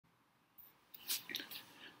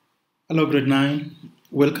Hello, grade 9.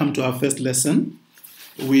 Welcome to our first lesson.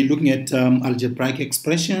 We're looking at algebraic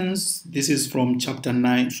expressions. This is from chapter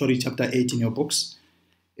 8 in your books.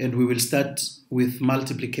 And we will start with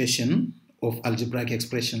multiplication of algebraic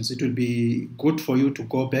expressions. It will be good for you to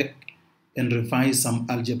go back and revise some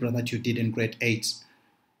algebra that you did in grade 8.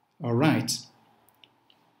 All right.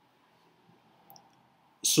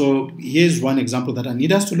 So here's one example that I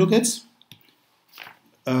need us to look at.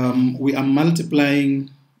 We are multiplying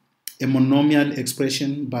a monomial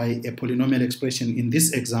expression by a polynomial expression. In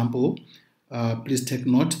this example, please take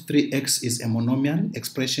note, 3x is a monomial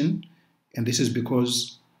expression, and this is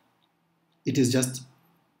because it is just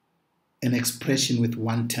an expression with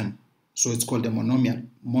one term. So it's called a monomial.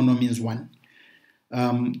 Mono means one.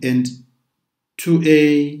 And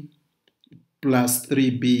 2a plus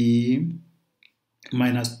 3b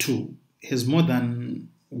minus 2 has more than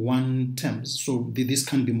one term, so this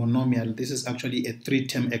can be monomial. This is actually a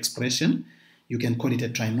three-term expression. You can call it a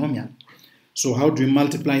trinomial. So how do we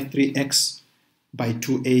multiply 3x by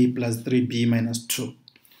 2a plus 3b minus 2?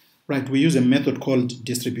 Right, we use a method called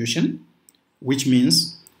distribution, which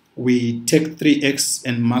means we take 3x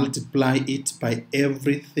and multiply it by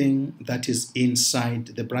everything that is inside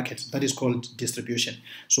the bracket. That is called distribution.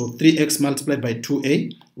 So 3x multiplied by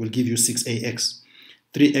 2a will give you 6ax.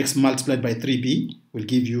 3x multiplied by 3b will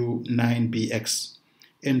give you 9bx.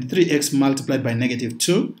 And 3x multiplied by negative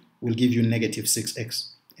 2 will give you negative 6x.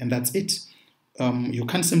 And that's it. You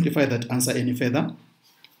can't simplify that answer any further.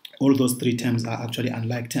 All those three terms are actually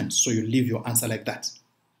unlike terms, so you leave your answer like that.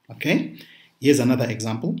 Okay? Here's another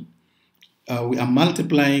example. We are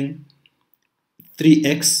multiplying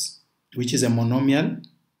 3x, which is a monomial,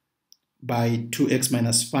 by 2x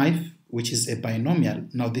minus 5, which is a binomial.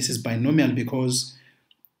 Now this is binomial because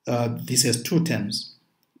this has two terms,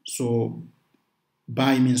 so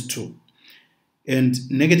bi means 2, and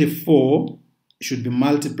negative 4 should be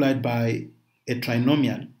multiplied by a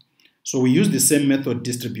trinomial. So we use the same method,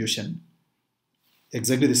 distribution,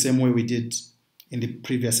 exactly the same way we did in the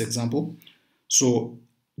previous example. So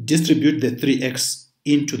distribute the 3x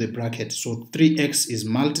into the bracket. So 3x is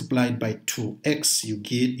multiplied by 2x, you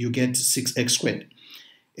get 6x squared.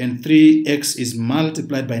 And 3x is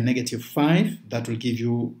multiplied by negative 5, that will give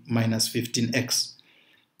you minus 15x.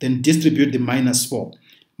 Then distribute the minus 4.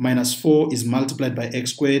 Minus 4 is multiplied by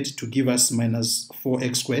x squared to give us minus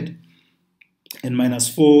 4x squared. And minus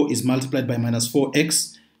 4 is multiplied by minus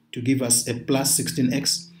 4x to give us a plus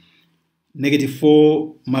 16x. Negative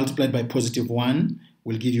 4 multiplied by positive 1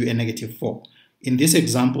 will give you a negative 4. In this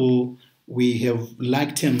example, we have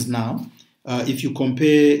like terms now. If you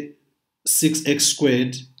compare 6x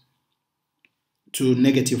squared to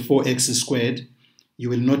negative 4x squared, you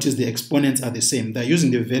will notice the exponents are the same. They're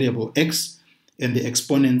using the variable x, and the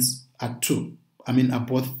exponents are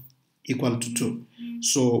both equal to 2.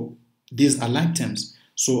 So these are like terms.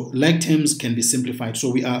 So like terms can be simplified.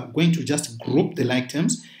 So we are going to just group the like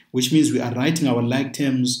terms, which means we are writing our like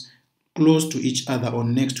terms close to each other or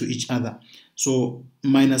next to each other. So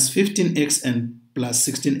minus 15x and plus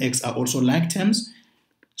 16x are also like terms.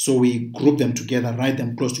 So we group them together, write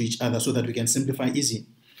them close to each other so that we can simplify easy.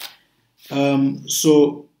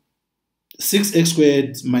 So 6x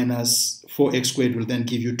squared minus 4x squared will then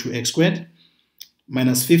give you 2x squared.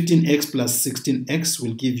 Minus 15x plus 16x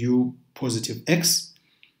will give you positive x.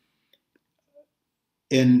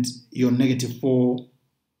 And your negative 4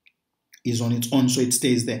 is on its own, so it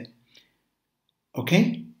stays there.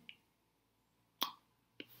 Okay?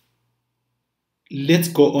 Let's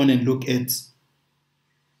go on and look at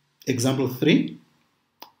example 3.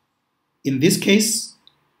 In this case,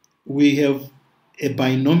 we have a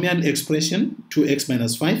binomial expression, 2x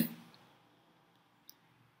minus 5,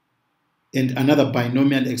 and another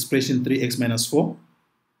binomial expression, 3x minus 4.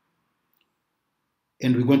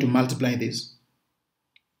 And we're going to multiply this.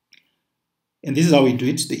 And this is how we do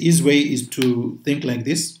it. The easy way is to think like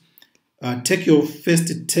this. Take your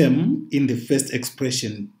first term in the first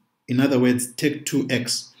expression. In other words, take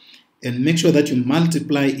 2x. And make sure that you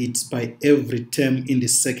multiply it by every term in the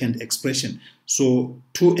second expression. So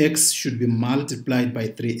 2x should be multiplied by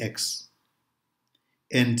 3x.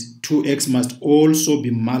 And 2x must also be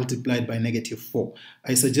multiplied by negative 4.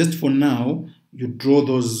 I suggest for now, you draw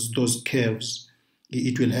those curves.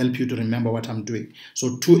 It will help you to remember what I'm doing.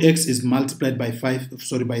 So 2x is multiplied by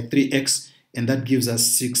 3x, and that gives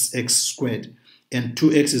us 6x squared. And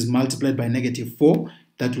 2x is multiplied by negative 4,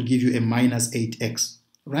 that will give you a minus 8x.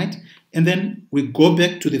 Right? And then we go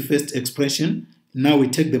back to the first expression. Now we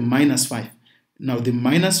take the minus 5. Now the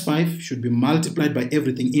minus 5 should be multiplied by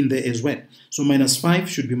everything in there as well. So minus 5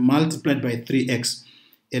 should be multiplied by 3x.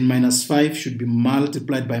 and minus 5 should be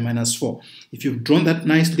multiplied by minus 4. If you've drawn that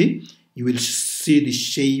nicely, you will see the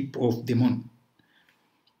shape of the moon,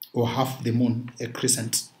 or half the moon, a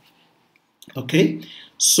crescent. Okay,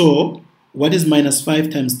 so what is minus 5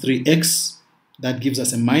 times 3x? That gives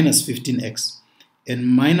us a minus 15x. And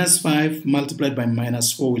minus 5 multiplied by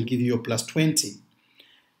minus 4 will give you a plus 20.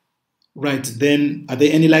 Right, then are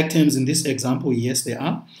there any like terms in this example? Yes, there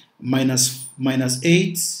are. Minus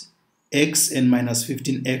 8x and minus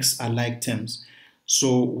 15x are like terms.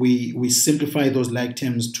 So we simplify those like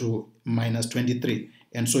terms to minus 23.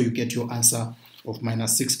 And so you get your answer of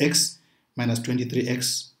minus 6x minus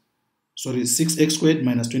 23x. Sorry, 6x squared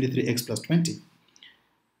minus 23x plus 20.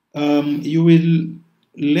 You will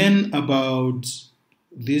learn about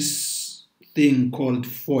this thing called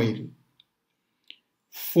FOIL.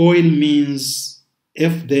 FOIL means,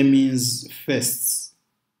 F there means firsts.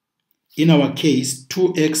 In our case,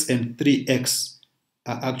 2x and 3x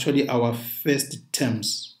are actually our first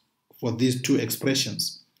terms for these two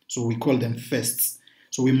expressions. So we call them firsts.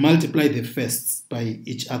 So we multiply the firsts by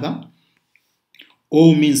each other.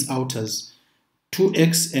 O means outers.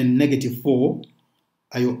 2x and negative 4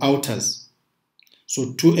 are your outers.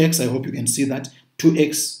 So 2x, I hope you can see that.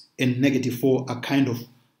 2x and negative 4 are kind of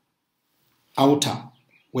outer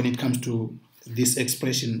when it comes to this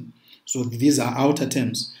expression. So these are outer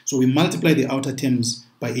terms. So we multiply the outer terms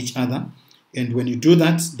by each other. And when you do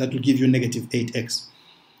that, that will give you negative 8x.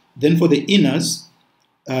 Then for the inners,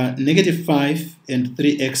 negative 5 and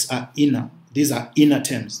 3x are inner. These are inner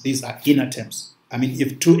terms. These are inner terms. I mean,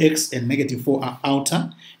 if 2x and negative 4 are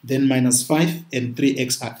outer, then minus 5 and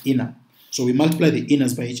 3x are inner. So we multiply the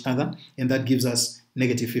inners by each other, and that gives us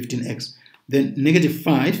negative 15x. Then negative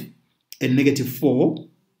 5 and negative 4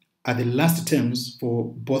 are the last terms for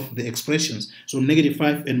both the expressions. So negative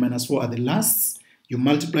 5 and minus 4 are the lasts. You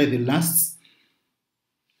multiply the lasts,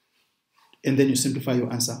 and then you simplify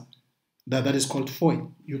your answer. That is called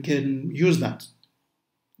FOIL. You can use that.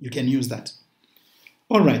 You can use that.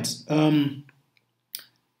 All right.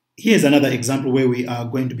 Here's another example where we are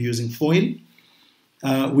going to be using FOIL.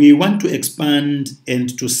 We want to expand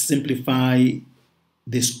and to simplify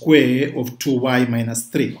the square of 2y minus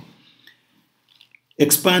 3.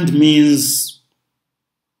 Expand means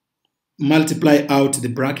multiply out the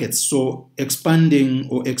brackets. So expanding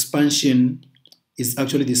or expansion is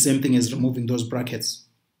actually the same thing as removing those brackets.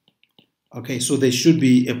 Okay, so there should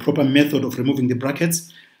be a proper method of removing the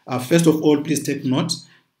brackets. First of all, please take note,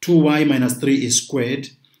 2y minus 3 is squared,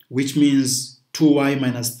 which means 2y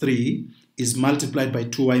minus 3 is multiplied by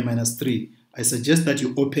 2y minus 3. I suggest that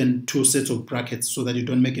you open two sets of brackets so that you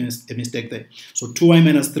don't make a mistake there. So 2y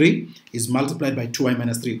minus 3 is multiplied by 2y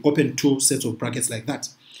minus 3. Open two sets of brackets like that.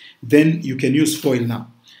 Then you can use FOIL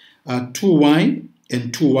now. 2y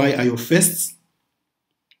and 2y are your firsts.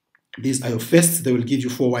 These are your firsts. They will give you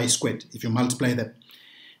 4y squared if you multiply them.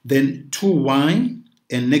 Then 2y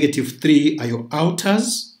and negative 3 are your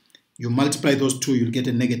outers. You multiply those two, you'll get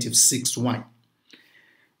a negative 6y.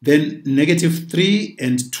 Then negative 3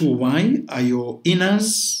 and 2y are your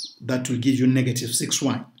inners. That will give you negative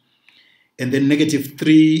 6y. And then negative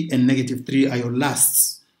 3 and negative 3 are your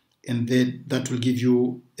lasts. And then that will give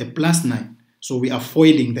you a plus 9. So we are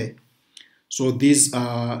foiling there. So these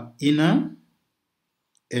are inner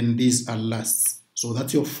and these are lasts. So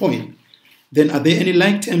that's your FOIL. Then are there any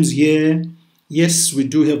like terms here? Yes, we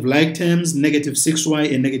do have like terms. Negative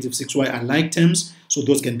 6y and negative 6y are like terms. So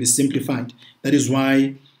those can be simplified. That is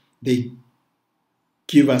why they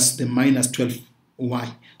give us the minus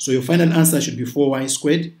 12y. So your final answer should be 4y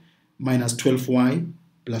squared minus 12y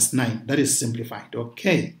plus 9. That is simplified.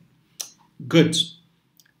 Okay, good.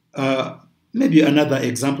 Maybe another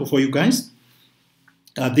example for you guys.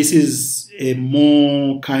 This is a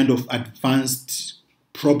more kind of advanced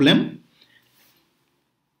problem.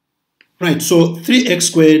 Right, so 3x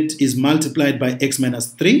squared is multiplied by x minus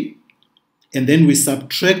 3. And then we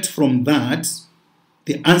subtract from that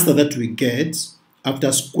the answer that we get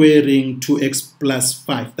after squaring 2x plus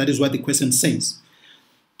 5. That is what the question says.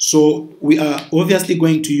 So we are obviously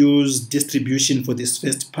going to use distribution for this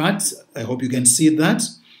first part. I hope you can see that.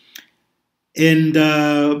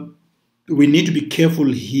 And we need to be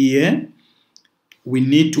careful here. We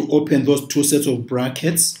need to open those two sets of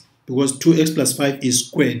brackets because 2x plus 5 is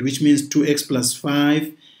squared, which means 2x plus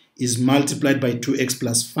 5 is multiplied by 2x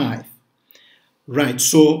plus 5. Right,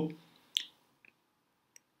 so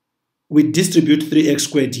we distribute 3x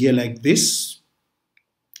squared here like this.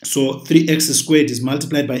 So 3x squared is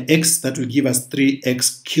multiplied by x. That will give us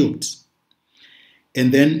 3x cubed.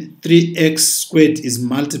 And then 3x squared is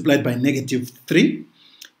multiplied by negative 3.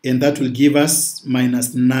 And that will give us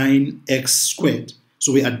minus 9x squared.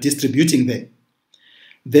 So we are distributing there.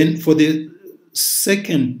 Then for the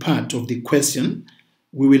second part of the question,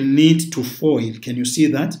 we will need to FOIL. Can you see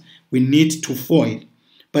that? We need to FOIL.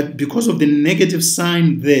 But because of the negative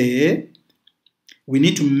sign there, we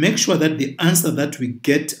need to make sure that the answer that we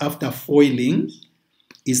get after foiling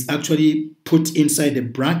is actually put inside a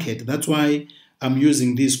bracket. That's why I'm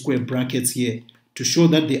using these square brackets here to show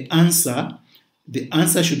that the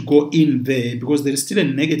answer should go in there because there is still a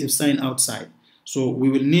negative sign outside. So we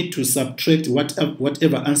will need to subtract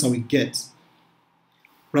whatever answer we get.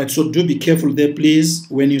 Right, so do be careful there, please.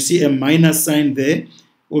 When you see a minus sign there,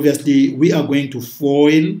 obviously we are going to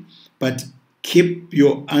FOIL, but keep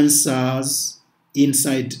your answers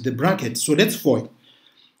inside the bracket. So let's FOIL.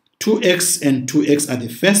 2x and 2x are the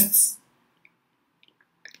firsts,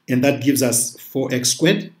 and that gives us 4x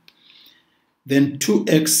squared. Then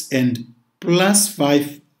 2x and plus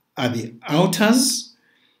 5 are the outers,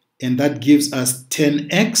 and that gives us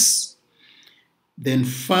 10x. Then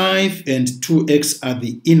 5 and 2x are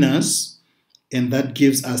the inners, and that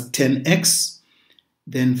gives us 10x.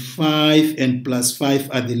 Then 5 and plus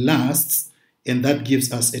 5 are the lasts, and that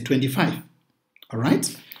gives us a 25. All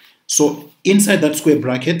right? So inside that square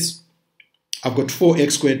bracket, I've got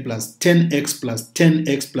 4x squared plus 10x plus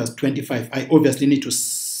 10x plus 25. I obviously need to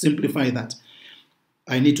simplify that.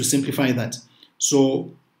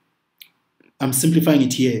 So I'm simplifying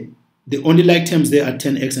it here. The only like terms there are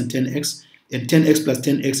 10x and 10x. And 10x plus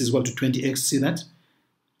 10x is equal to 20x. See that?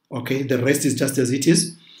 Okay, the rest is just as it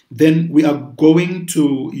is. Then we are going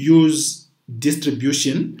to use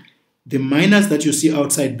distribution. The minus that you see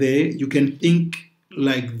outside there, you can think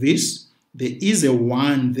like this. There is a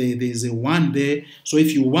 1 there. There is a 1 there. So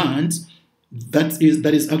if you want, that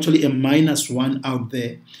is actually a minus 1 out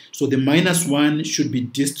there. So the minus 1 should be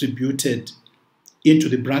distributed into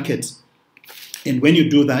the bracket. And when you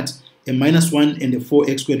do that, a minus 1 and a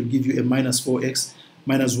 4x squared will give you a minus 4x.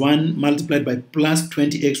 Minus 1 multiplied by plus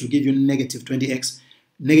 20x will give you negative 20x.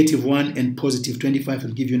 Negative 1 and positive 25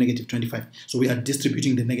 will give you negative 25. So we are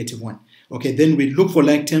distributing the negative 1. Okay, then we look for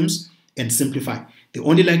like terms and simplify. The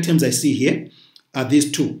only like terms I see here are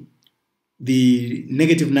these two. The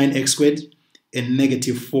negative 9x squared and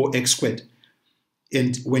negative 4x squared.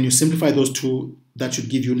 And when you simplify those two, that should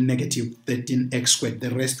give you negative 13x squared. The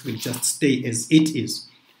rest will just stay as it is.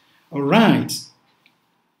 All right.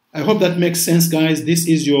 I hope that makes sense, guys. This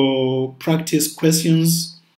is your practice questions